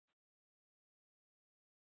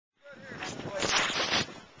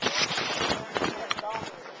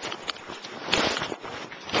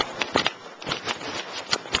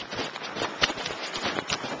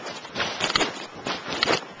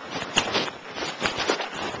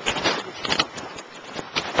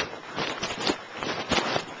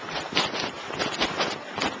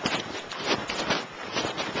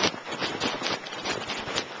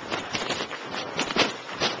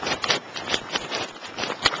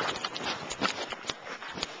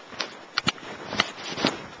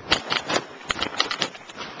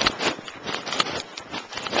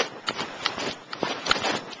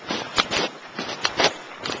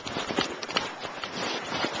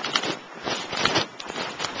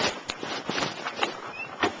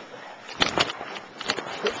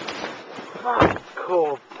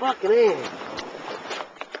Fucking A.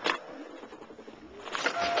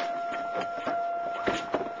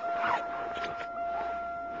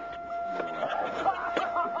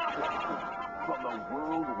 From the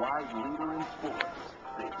worldwide leader in sports,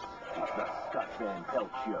 this is the Scott Van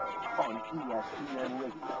Pelt Show on ESPN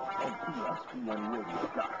Radio and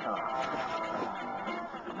ESPNRadio.com.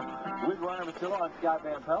 With Ryan Matillo, I'm Scott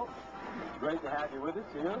Van Pelt. Great to have you with us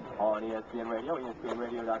here on ESPN Radio,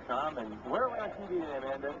 ESPNRadio.com. And where are we on TV today,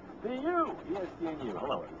 Amanda? The U, ESPNU.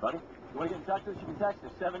 Hello, everybody. You want to get in touch with us? You can text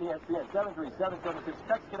us 7ESPN 73776.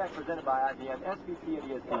 Text Connect presented by IBM, SVP at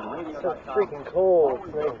ESPNRadio.com. So freaking cold.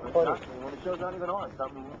 It's very funny. When the show's not even on,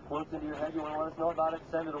 something floats into your head, you want to let us know about it,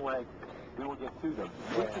 send it away. We will get to them.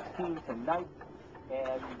 Week 16 tonight,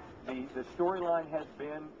 and the storyline has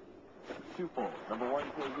been twofold. Number one,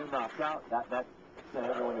 KU knocked out. That sent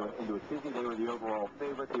everyone into a tizzy. They were the overall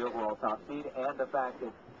favorite, the overall top seed, and the fact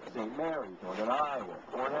that St. Mary's, Northern Iowa,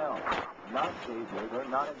 Cornell, not Xavier, they're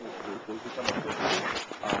not in this group. They've become a good group.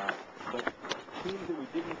 But teams that we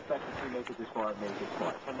didn't expect to see make it this far have made it this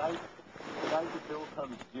far. Tonight the bill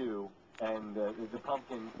comes due, and the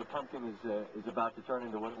pumpkin is about to turn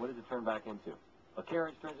into what does it turn back into? A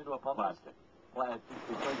carriage turns into a pumpkin. Plastic.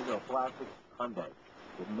 It turns into a plastic Hyundai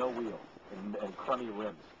with no wheels and crummy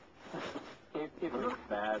rims. If you're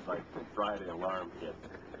bad, like the Friday alarm kit.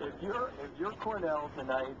 If you're Cornell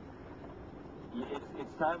tonight,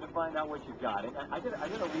 it's time to find out what you got. And I did a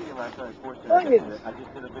reading last night at Sports Center. I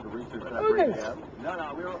just did a bit of research. No,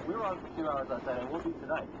 we were on for 2 hours last night, and we'll be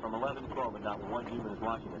tonight from 11 to 12, and not one human is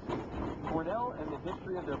watching us. Cornell, in the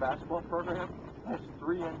history of their basketball program, has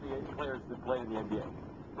 3 NBA players that play in the NBA.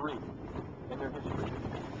 3 in their history.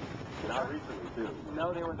 Not recently, too.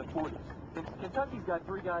 No, they were in the 40s. Kentucky's got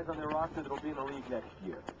 3 guys on their roster that'll be in the league next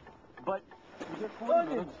year. But you get 40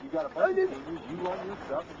 minutes, you got a bunch of seniors, you run your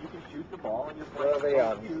stuff, and you can shoot the ball, and you're playing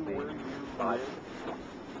where you live.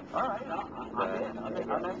 All right,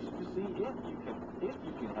 I'm anxious to see if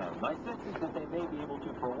you can have. My sense is that they may be able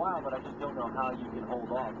to for a while, but I just don't know how you can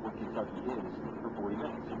hold off what Kentucky is for 40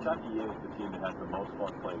 minutes. Kentucky is the team that has the most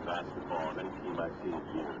fun playing basketball of any team I've seen in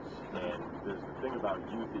years. And there's the thing about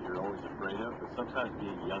youth that you're always afraid of, but sometimes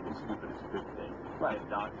being young and stupid is a good thing. Right. And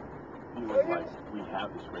not feeling like we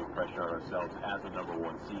have this great pressure on ourselves as a number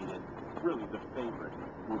 1 seed and really the favorite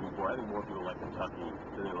moving forward. I think more people like Kentucky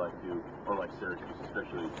than they like to, or like Syracuse,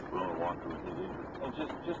 especially Will Walker with his injury. And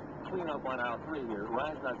just clean up on aisle 3 here.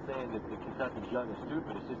 Ryan's not saying that Kentucky's young and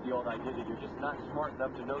stupid. It's just the old idea that you're just not smart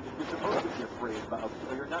enough to know that you're supposed to be afraid about,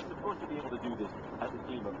 or you're not supposed to be able to do this as a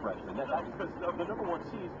team of freshmen. That's because of the number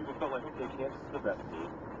 1 seeds, people felt like, okay, Kansas is the best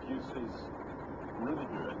team. Cuse is really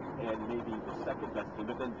good, and maybe the second best team,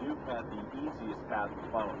 but then Duke had the easiest path to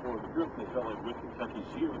the Final Four of the group. They felt like with Kentucky's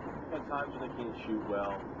youth, at times when they can't shoot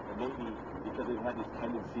well, and maybe because they've had this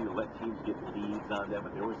tendency to let teams get leads on them,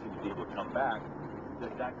 but they always seem to be able to come back,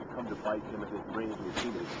 that could come to bite them if they bring into a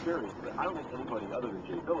team of experience. But I don't think anybody other than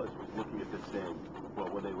Jay Billis was looking at this saying, well,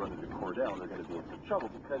 when they run into Cordell, they're going to be in some trouble,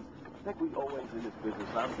 because I think we always in this business,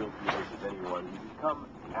 I'm guilty of this as anyone, you become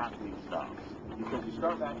athlete snobs. Because you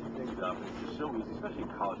start matching things up, and it's just so easy, especially in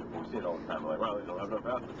college. We say it all the time. We're like, well, they don't have enough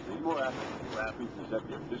athletes. They need more athletes. More athletes is that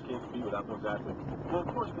you just can't compete without those athletes. Well, of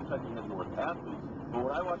course, Kentucky has more athletes. But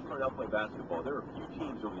when I watch Cornell play basketball, there are a few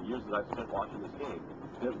teams over the years that I've spent watching this game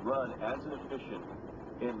that run as an efficient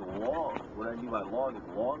in long, what I mean by long is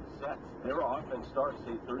long sets. Their offense starts,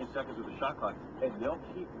 say, 30 seconds with a shot clock, and they'll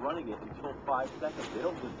keep running it until 5 seconds. They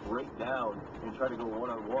don't just break down and try to go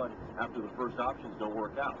one-on-one after the first options don't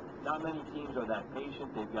work out. Not many teams are that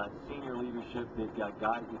patient. They've got senior leadership. They've got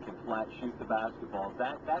guys that can flat shoot the basketball.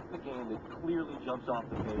 That's the game that clearly jumps off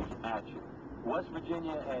the page at you. West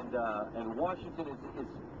Virginia and Washington is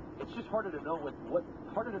it's just harder to know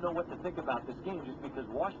what to think about this game, just because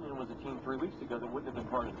Washington was a team 3 weeks ago that wouldn't have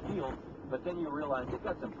been part of the field. But then you realize they've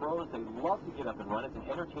got some pros. They love to get up and run. It's an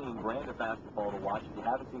entertaining brand of basketball to watch. If you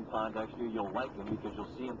haven't seen Pond next year, you'll like him because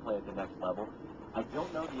you'll see him play at the next level. I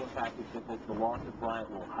don't know the impact that the loss of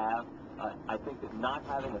Bryant will have. I think that not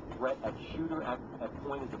having a threat at shooter at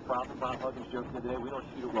point is a problem. Bob Huggins joked today, we don't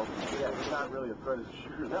shoot it well. Yeah, he's not really a threat as a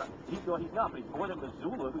shooter. No, he's not, but he's more than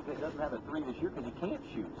Missoula, who doesn't have a 3 this year because he can't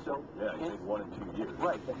shoot. So yeah, he's 1 in 2 years.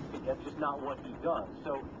 Right, that's just not what he's done.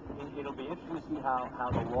 So it'll be interesting to see how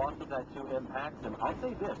the loss of that 2 impacts him. I'll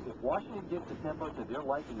say this, if Washington gets the tempo to their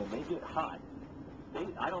liking and they get hot,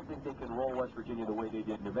 I don't think they can roll West Virginia the way they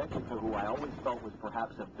did New Mexico, who I always felt was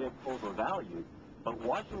perhaps a bit overvalued. But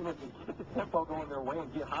Washington, if they get the tempo going their way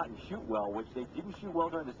and get hot and shoot well, which they didn't shoot well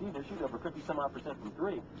during the season, they're shooting over 50-some-odd% from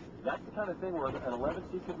three. That's the kind of thing where an 11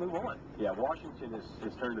 seed could move on. Yeah, Washington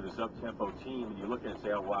has turned to this up-tempo team, and you look at it and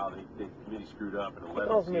say, oh, wow, the committee screwed up, and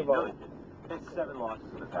 11 seed. No, they didn't. That's 7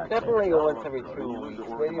 losses in the Pac-10. Definitely once every 2 weeks,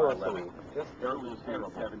 maybe once a week. Just Arizona State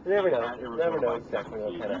at 17. You never know. At Arizona Never know by exactly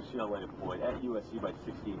 17. what kind of. UCLA a point. At USC by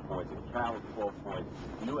 16 points. At Cal at 12 points.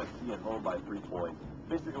 USC at home by 3 points.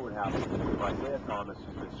 Basically what happens is if Isaiah Thomas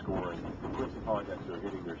has been scoring, the Quincy Pondecks are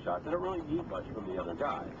hitting their shots. They don't really need much from the other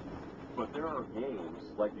guys. But there are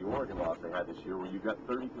games, like the Oregon loss they had this year, where you got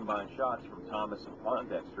 30 combined shots from Thomas and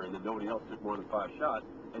Pondexter, and then nobody else took more than 5 shots,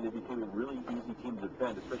 and they became a really easy team to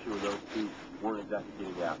defend, especially when those two weren't exactly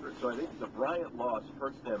getting after it. So I think the Bryant loss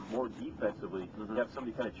hurts them more defensively. You have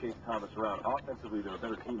somebody kind of chase Thomas around. Offensively, they're a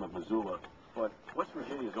better team than Missoula. But West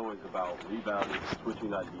Virginia is always about rebounding,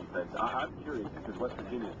 switching on defense. I'm curious because West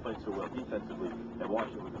Virginia has played so well defensively and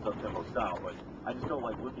Washington with this up-tempo style, but I just don't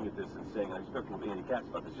like looking at this and saying, and I spoke with Andy Katz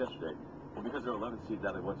about this yesterday, well, because they're 11 seed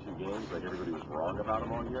now, they won 2 games, like everybody was wrong about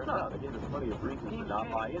them all year. No, they gave us plenty of reasons to not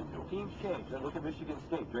buy into them. Teams change. And look at Michigan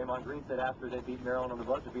State. Draymond Green said after they beat Maryland on the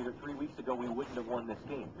buzzer beater 3 weeks ago, we wouldn't have won this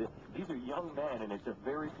game. These are young men, and it's a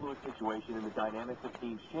very fluid situation, and the dynamics of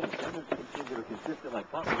teams change. Then there's some teams that are consistent, like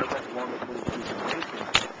Butler. They've got the longest winning season in the nation.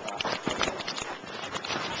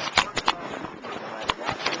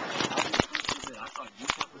 I thought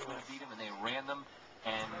UCLA was going to beat them, and they ran them,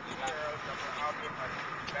 and they got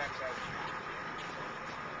they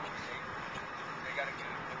got to get it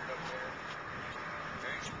cleared up there.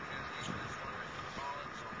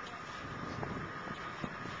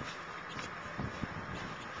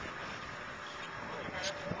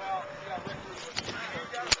 Well, yeah,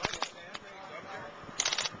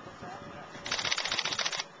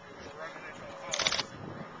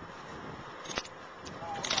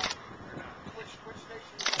 which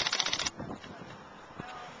station is that?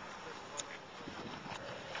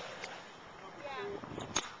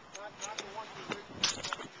 Not the one you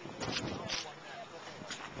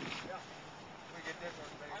we get this one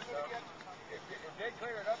fixed up. If they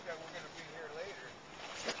clear it up, then we're going to be here later.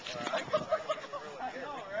 I guess I can get really good. I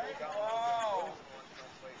know, right? Oh!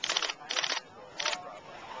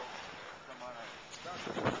 Come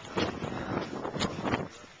on.